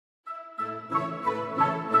Hi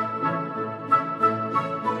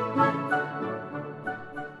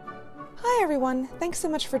everyone, thanks so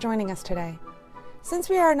much for joining us today. Since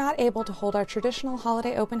we are not able to hold our traditional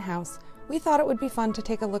holiday open house, we thought it would be fun to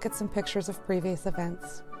take a look at some pictures of previous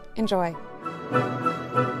events. Enjoy!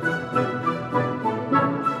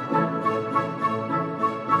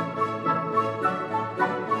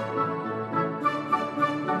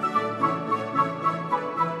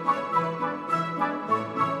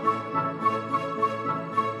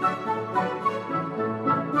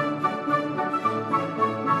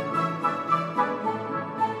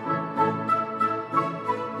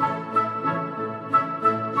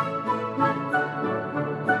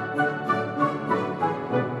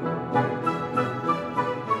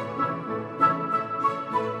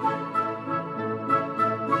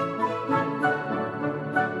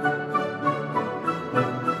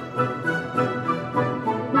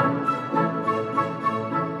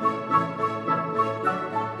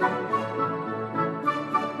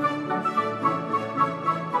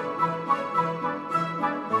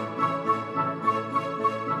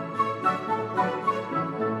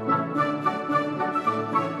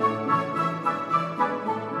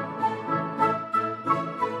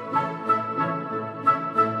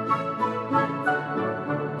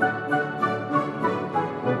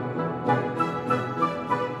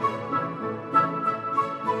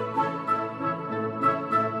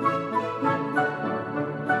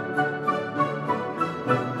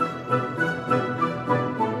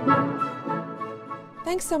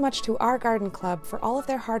 Thanks so much to our garden club for all of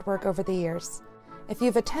their hard work over the years. If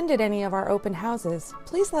you've attended any of our open houses,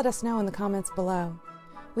 please let us know in the comments below.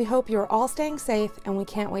 We hope you are all staying safe, and we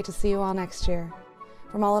can't wait to see you all next year.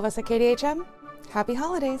 From all of us at KDHM, happy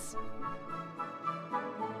holidays!